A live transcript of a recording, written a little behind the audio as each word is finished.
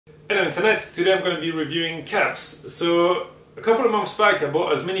Hello internet, today I'm going to be reviewing caps. So a couple of months back I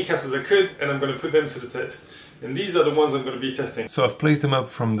bought as many caps as I could and I'm going to put them to the test. And these are the ones I'm going to be testing. So I've placed them up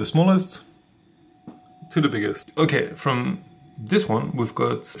from the smallest to the biggest. Okay, from this one we've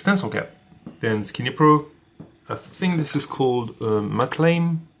got stencil cap, then Skinny Pro. I think this is called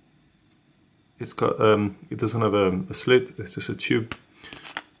McLean. It's got it doesn't have a slit, it's just a tube.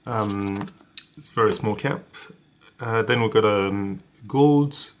 It's a very small cap. Then we've got a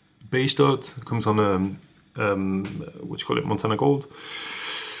gold beige dot, comes on what you call it, Montana Gold.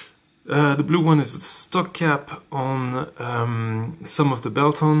 The blue one is a stock cap on some of the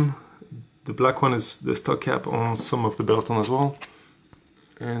Belton. The black one is the stock cap on some of the Belton as well.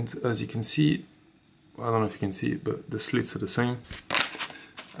 And as you can see, I don't know if you can see it, but the slits are the same.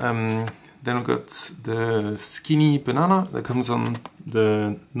 Then we've got the skinny banana that comes on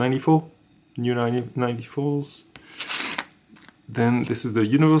the 94, new 94s. Then this is the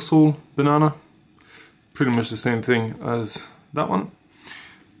universal banana, pretty much the same thing as that one.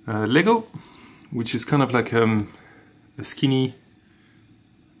 Lego, which is kind of like a skinny,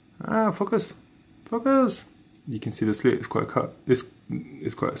 focus. You can see the slit is quite cut.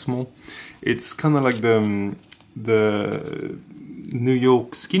 It's quite small. It's kind of like the New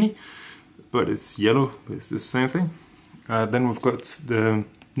York skinny, but it's yellow. But it's the same thing. Then we've got the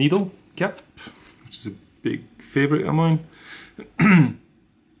needle cap, which is a big favorite of mine.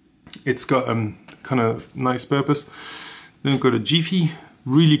 It's got kind of nice purpose. Then we've got a Jiffy,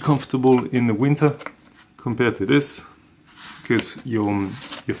 really comfortable in the winter compared to this, because your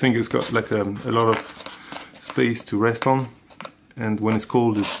finger's got like a lot of space to rest on, and when it's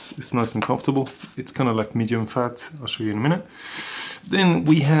cold it's nice and comfortable. It's kind of like medium fat, I'll show you in a minute. Then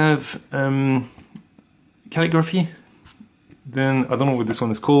we have calligraphy. Then I don't know what this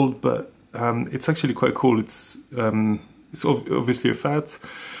one is called, but it's actually quite cool. It's obviously a fat.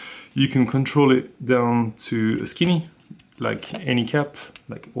 You can control it down to a skinny, like any cap,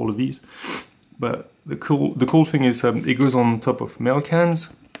 like all of these. But the cool thing is it goes on top of milk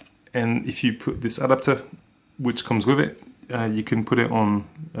cans, and if you put this adapter, which comes with it, you can put it on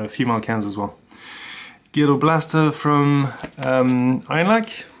female cans as well. Ghetto Blaster from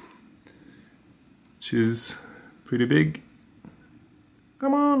Ironlac, which is pretty big.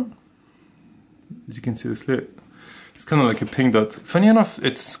 Come on! As you can see the slit. It's kind of like a pink dot. Funny enough,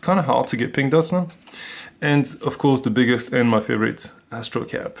 it's kind of hard to get pink dots now. And of course the biggest and my favorite, Astro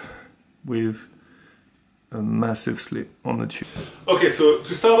Cap, with a massive slit on the tube. Okay, so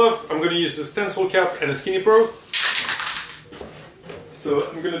to start off, I'm going to use a stencil cap and a Skinny Pro. So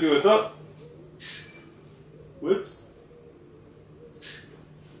I'm going to do a dot. Whoops.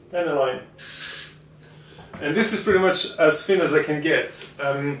 And a line. And this is pretty much as thin as I can get.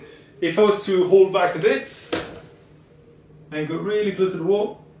 If I was to hold back a bit and go really close to the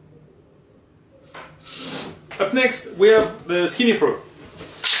wall. Up next we have the Skinny Pro.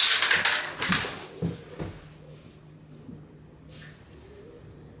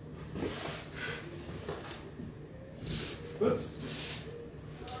 Whoops.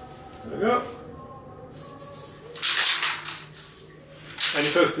 There we go. And you're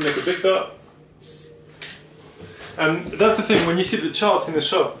supposed to make a big dot. And that's the thing, when you see the charts in the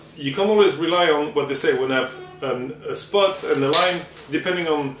shop, you can't always rely on what they say when I have a spot and a line, depending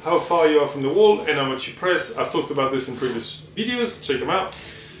on how far you are from the wall and how much you press. I've talked about this in previous videos, check them out.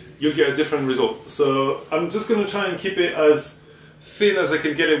 You'll get a different result. So I'm just going to try and keep it as thin as I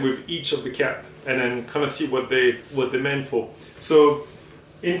can get it with each of the cap, and then kind of see what they're meant for. So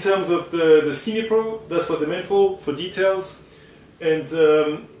in terms of the Skinny Pro, that's what they're meant for details. And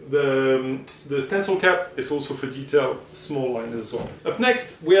the stencil cap is also for detail, small lines as well. Up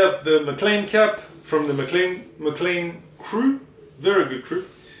next we have the McLean cap from the McLean crew, very good crew.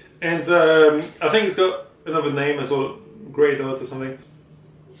 And I think it's got another name as well, grey dot or something.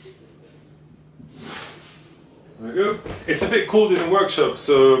 There we go. It's a bit cold in the workshop,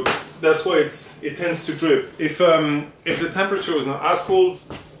 so that's why it tends to drip. If the temperature was not as cold,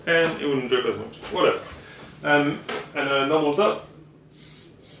 and it wouldn't drip as much. Whatever. And a normal dot.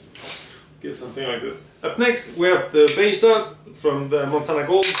 Get something like this. Up next we have the beige dot from the Montana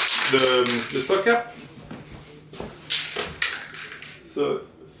Gold, the stock cap. So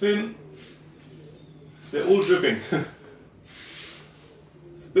thin, they're all dripping.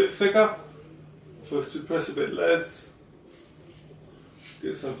 It's a bit thicker, first to press a bit less,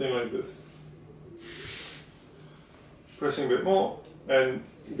 get something like this. Pressing a bit more and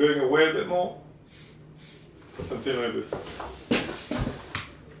going away a bit more, something like this.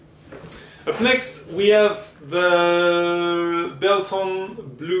 Up next we have the Belton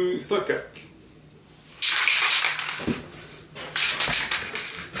blue stock cap.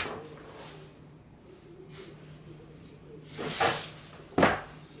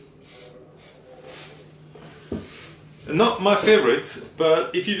 Not my favorite,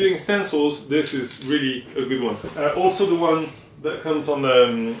 but if you're doing stencils, this is really a good one. Also the one that comes on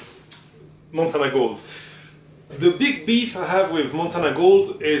Montana Gold. The big beef I have with Montana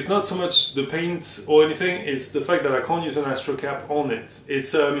Gold is not so much the paint or anything, it's the fact that I can't use an Astro cap on it.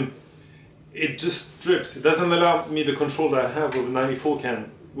 It's it just drips. It doesn't allow me the control that I have with a 94 can.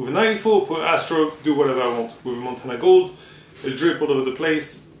 With a 94, put Astro, do whatever I want. With a Montana Gold, it'll drip all over the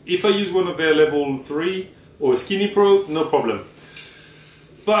place. If I use one of their level 3 or a Skinny Pro, no problem.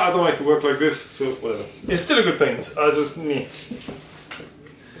 But I don't like to work like this, so whatever. It's still a good paint, I just need.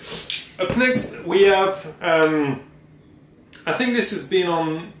 Up next we have, I think this has been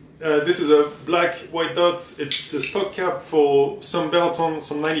on, this is a black white dot. It's a stock cap for some Belton,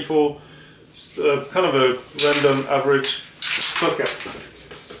 some 94, kind of a random average stock cap.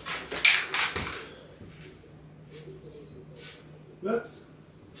 Oops.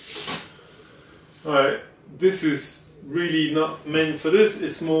 Alright, this is really not meant for this,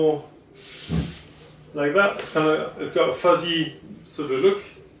 it's more like that. It's got a fuzzy sort of look.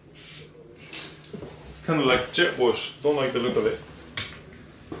 It's kind of like jet wash, don't like the look of it.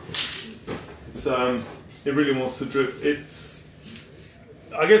 It's it really wants to drip.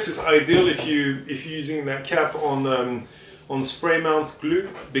 I guess it's ideal if you're using that cap on spray mount glue,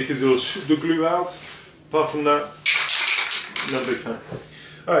 because it'll shoot the glue out. Apart from that, not a big fan.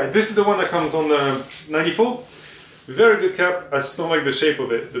 Alright, this is the one that comes on the 94. Very good cap, I just don't like the shape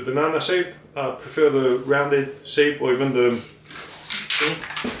of it. The banana shape, I prefer the rounded shape, or even the thing.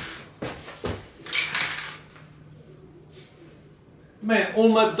 Man, all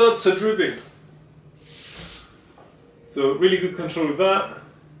my dots are dripping. So really good control with that.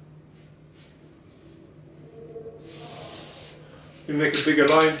 You make a bigger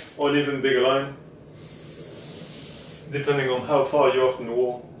line, or an even bigger line, depending on how far you are from the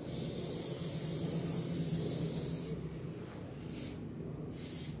wall.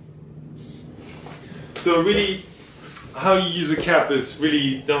 So really, how you use a cap is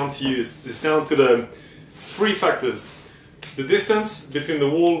really down to you. It's down to the 3 factors. The distance between the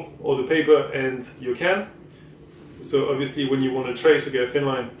wall or the paper and your can. So obviously when you want to trace or get a thin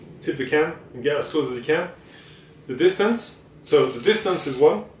line, tip the can and get as close as you can. The distance, so the distance is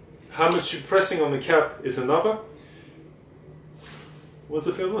one. How much you're pressing on the cap is another. What's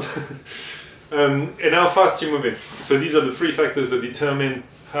the third one? And how fast you're moving. So these are the 3 factors that determine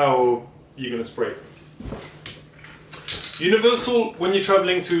how you're going to spray. Universal, when you're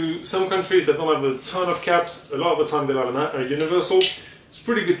traveling to some countries that don't have a ton of caps, a lot of the time they'll have a universal. It's a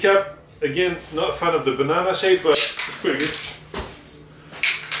pretty good cap. Again, not a fan of the banana shape, but it's pretty good.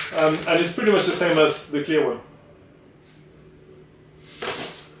 And it's pretty much the same as the clear one.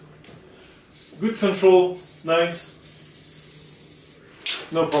 Good control, nice,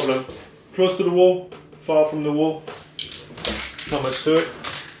 no problem. Close to the wall, far from the wall, not much to it.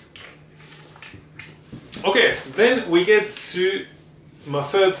 Okay, then we get to my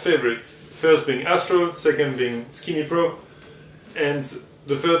third favorite. First being Astro, second being Skinny Pro, and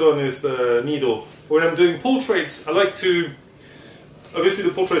the third one is the needle. When I'm doing portraits, I like to, obviously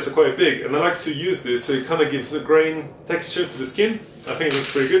the portraits are quite big, and I like to use this so it kind of gives a grain texture to the skin. I think it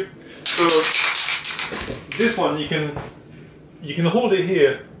looks pretty good. So this one you can hold it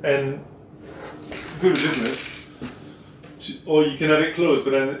here and good business, or you can have it closed,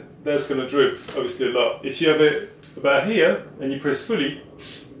 but then that's going to drip obviously a lot. If you have it about here and you press fully,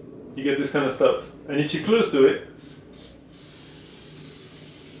 you get this kind of stuff. And if you're close to it,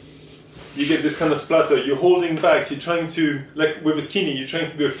 you get this kind of splatter. You're holding back, you're trying to, like with a Skinny, you're trying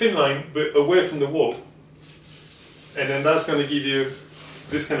to do a thin line but away from the wall. And then that's going to give you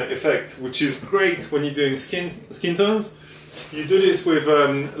this kind of effect, which is great when you're doing skin tones. You do this with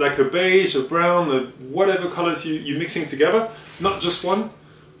like a beige, a brown, or whatever colors you're mixing together, not just one.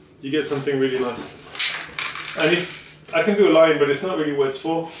 You get something really nice. And if I can do a line, but it's not really what it's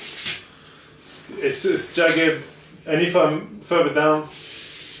for. It's just jagged, and if I'm further down,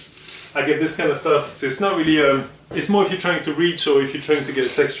 I get this kind of stuff. So it's not really, it's more if you're trying to reach or if you're trying to get a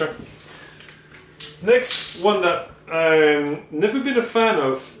texture. Next, one that I've never been a fan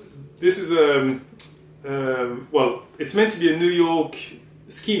of. This is well, it's meant to be a New York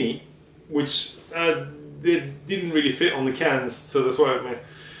Skinny, which it didn't really fit on the cans, so that's why I made.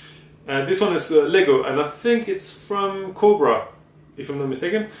 This one is Lego, and I think it's from Cobra, if I'm not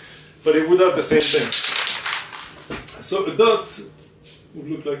mistaken, but it would have the same thing. So a dot would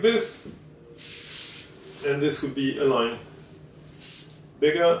look like this, and this would be a line.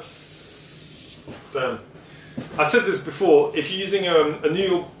 Bigger, bam. I said this before, if you're using a New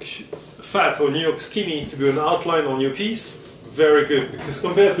York Fat or New York Skinny to do an outline on your piece, very good, because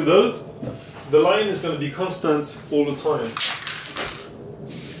compared to those, the line is going to be constant all the time.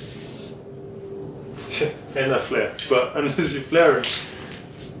 And a flare, but unless you flare it,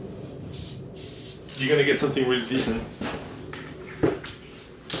 you're going to get something really decent.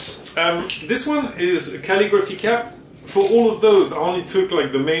 This one is a calligraphy cap. For all of those, I only took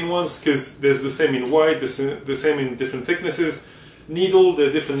like the main ones because there's the same in white, the same in different thicknesses. Needle, there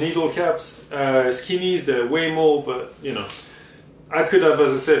are different needle caps. Skinnies, there are way more, but you know, I could have,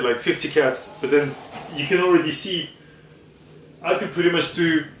 as I said, like 50 caps, but then you can already see I could pretty much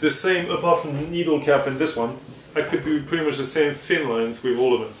do the same, apart from the needle cap and this one, I could do pretty much the same thin lines with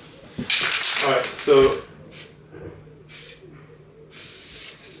all of them. Alright, so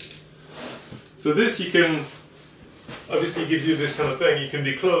this you can, obviously gives you this kind of thing, you can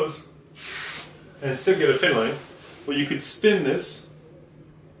be close and still get a thin line, or you could spin this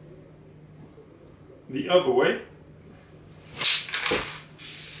the other way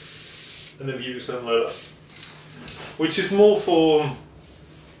and then give you something like that. Which is more for,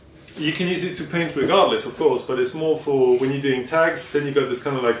 you can use it to paint regardless of course, but it's more for when you're doing tags, then you got this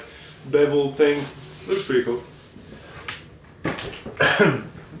kind of like bevel thing. Looks pretty cool.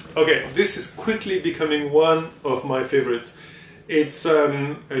 Okay, this is quickly becoming one of my favorites. It's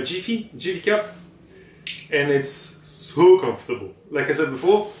a Jiffy cap, and it's so comfortable. Like I said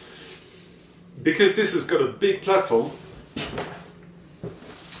before, because this has got a big platform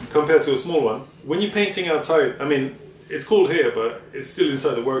compared to a small one, when you're painting outside, I mean, it's cold here, but it's still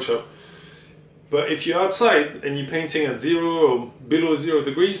inside the workshop. But if you're outside and you're painting at 0 or below 0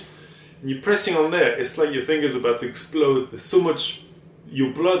 degrees, and you're pressing on there, it's like your finger's about to explode. There's so much,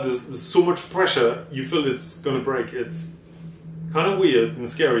 your blood, there's so much pressure, you feel it's gonna break. It's kind of weird and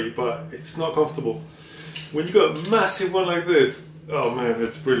scary, but it's not comfortable. When you got a massive one like this, oh man,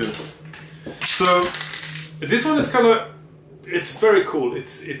 it's brilliant. So this one is kind of, it's very cool.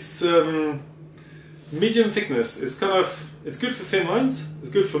 It's medium thickness. It's kind of, it's good for thin lines. It's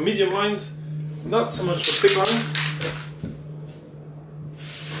good for medium lines. Not so much for thick lines.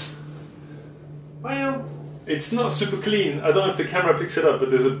 Bam! It's not super clean. I don't know if the camera picks it up, but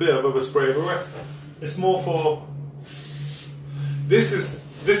there's a bit of overspray everywhere. It's more for. This is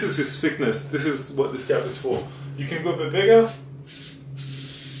its thickness. This is what this cap is for. You can go a bit bigger,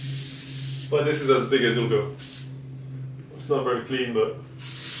 but this is as big as you'll go. It's not very clean, but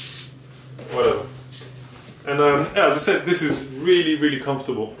whatever. And as I said, this is really, really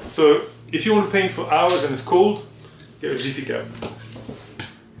comfortable. So if you want to paint for hours and it's cold, get a Jiffy cap.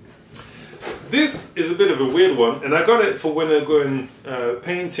 This is a bit of a weird one, and I got it for when I go and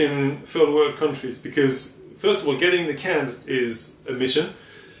paint in third world countries, because first of all, getting the cans is a mission.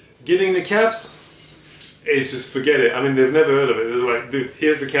 Getting the caps is just forget it. I mean, they've never heard of it. They're like, dude,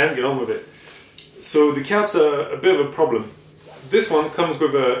 here's the can, get on with it. So the caps are a bit of a problem. This one comes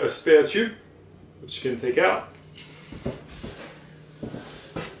with a spare tube, which you can take out.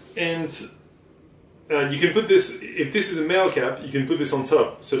 And you can put this, if this is a male cap, you can put this on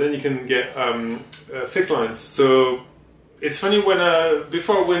top, so then you can get thick lines. So it's funny, when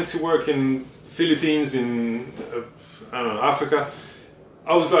before I went to work in Philippines, in I don't know, Africa,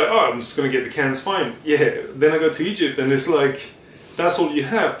 I was like, oh, I'm just gonna get the cans fine. Yeah, then I go to Egypt and it's like, that's all you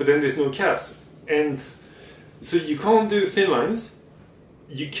have, but then there's no caps. And so you can't do thin lines.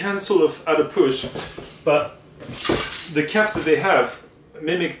 You can sort of add a push, but the caps that they have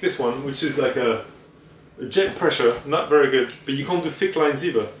mimic this one, which is like a jet pressure, not very good, but you can't do thick lines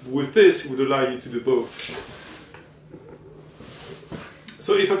either. With this, it would allow you to do both.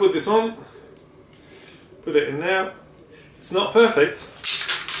 So if I put this on, put it in there, it's not perfect,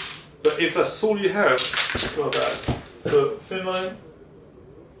 but if that's all you have, it's not bad. So thin line,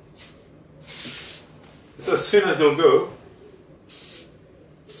 it's as thin as it'll go.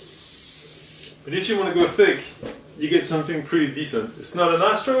 But if you want to go thick, you get something pretty decent. It's not an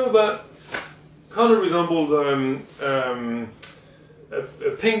Astro, but kind of resembled a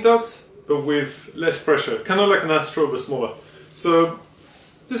pink dot, but with less pressure. Kind of like an Astro, but smaller. So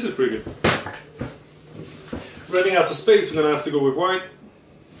this is pretty good. Running out of space, we're going to have to go with white.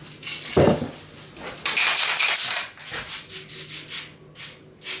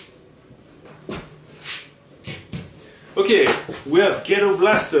 Okay, we have Ghetto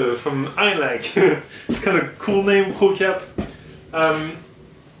Blaster from Einlag. Kind of cool name, cool cap.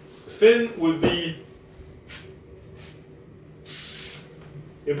 Thin would be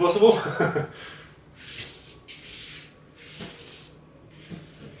impossible.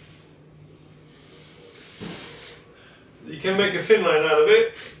 You can make a thin line out of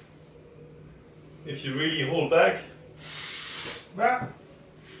it if you really hold back. Ah.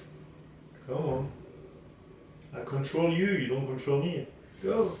 Come on. I control you, you don't control me. Let's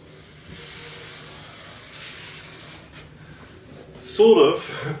go. sort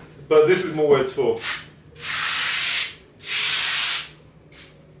of, but this is more what it's for.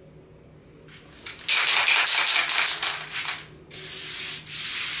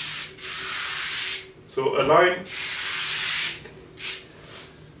 So a line,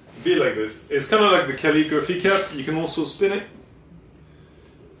 be like this. It's kind of like the calligraphy cap. You can also spin it,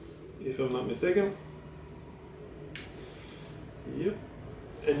 if I'm not mistaken. Yep.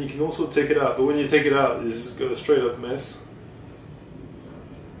 And you can also take it out, but when you take it out, it's just got a straight up mess.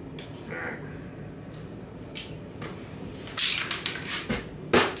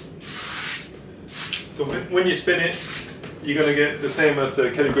 So when you spin it, you're gonna get the same as the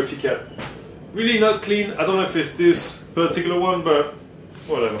calligraphy cap. Really not clean. I don't know if it's this particular one, but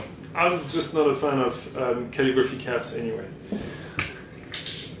whatever. I'm just not a fan of calligraphy caps anyway.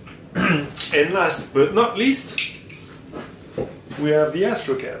 And last but not least, we have the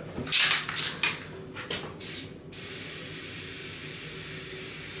Astro cap.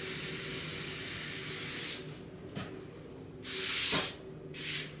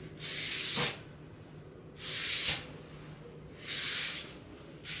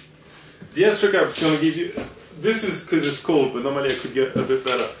 The Astro cap is going to give you, this is because it's cold, but normally I could get a bit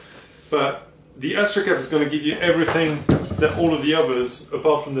better. But the Astro cap is going to give you everything that all of the others,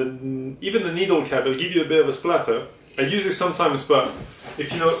 apart from even the needle cap, it'll give you a bit of a splatter. I use this sometimes, but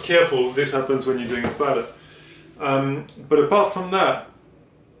if you're not careful, this happens when you're doing a splatter. But apart from that,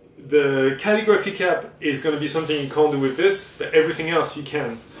 the calligraphy cap is going to be something you can't do with this, but everything else you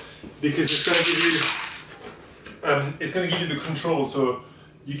can, because it's going to give you the control. So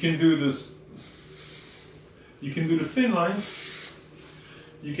you can do this. You can do the thin lines.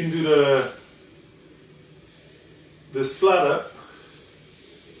 You can do the splatter.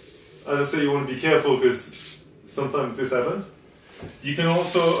 As I say, you want to be careful because sometimes this happens. You can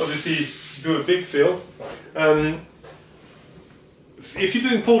also obviously do a big fill. If you're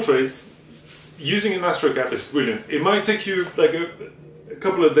doing portraits, using an Astro cap is brilliant. It might take you like a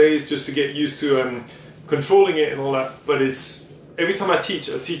couple of days just to get used to controlling it and all that, but it's every time I teach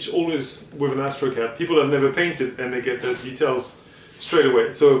always with an Astro cap. People have never painted and they get the details straight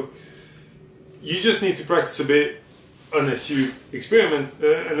away. So you just need to practice a bit. Unless you experiment,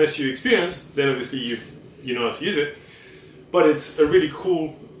 unless you experience, then obviously you know how to use it. But it's a really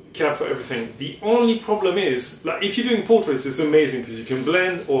cool cap for everything. The only problem is, like, if you're doing portraits, it's amazing because you can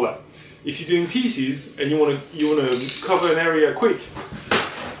blend all that. If you're doing pieces and you want to cover an area quick,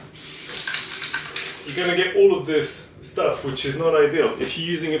 you're gonna get all of this stuff, which is not ideal. If you're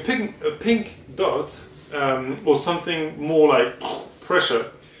using a pink dot or something more like pressure,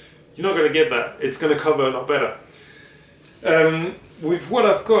 you're not gonna get that. It's gonna cover a lot better. With what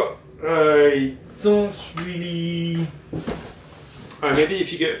I've got, I don't really... maybe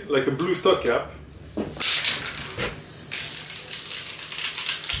if you get like a blue stock cap,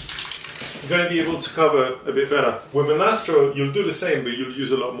 you're going to be able to cover a bit better. With an Astro, you'll do the same, but you'll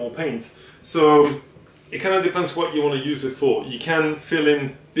use a lot more paint. So it kind of depends what you want to use it for. You can fill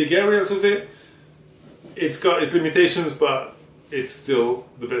in big areas with it. It's got its limitations, but it's still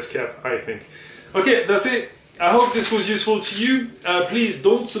the best cap, I think. Okay, that's it. I hope this was useful to you. Please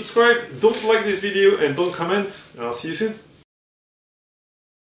don't subscribe, don't like this video, and don't comment. I'll see you soon.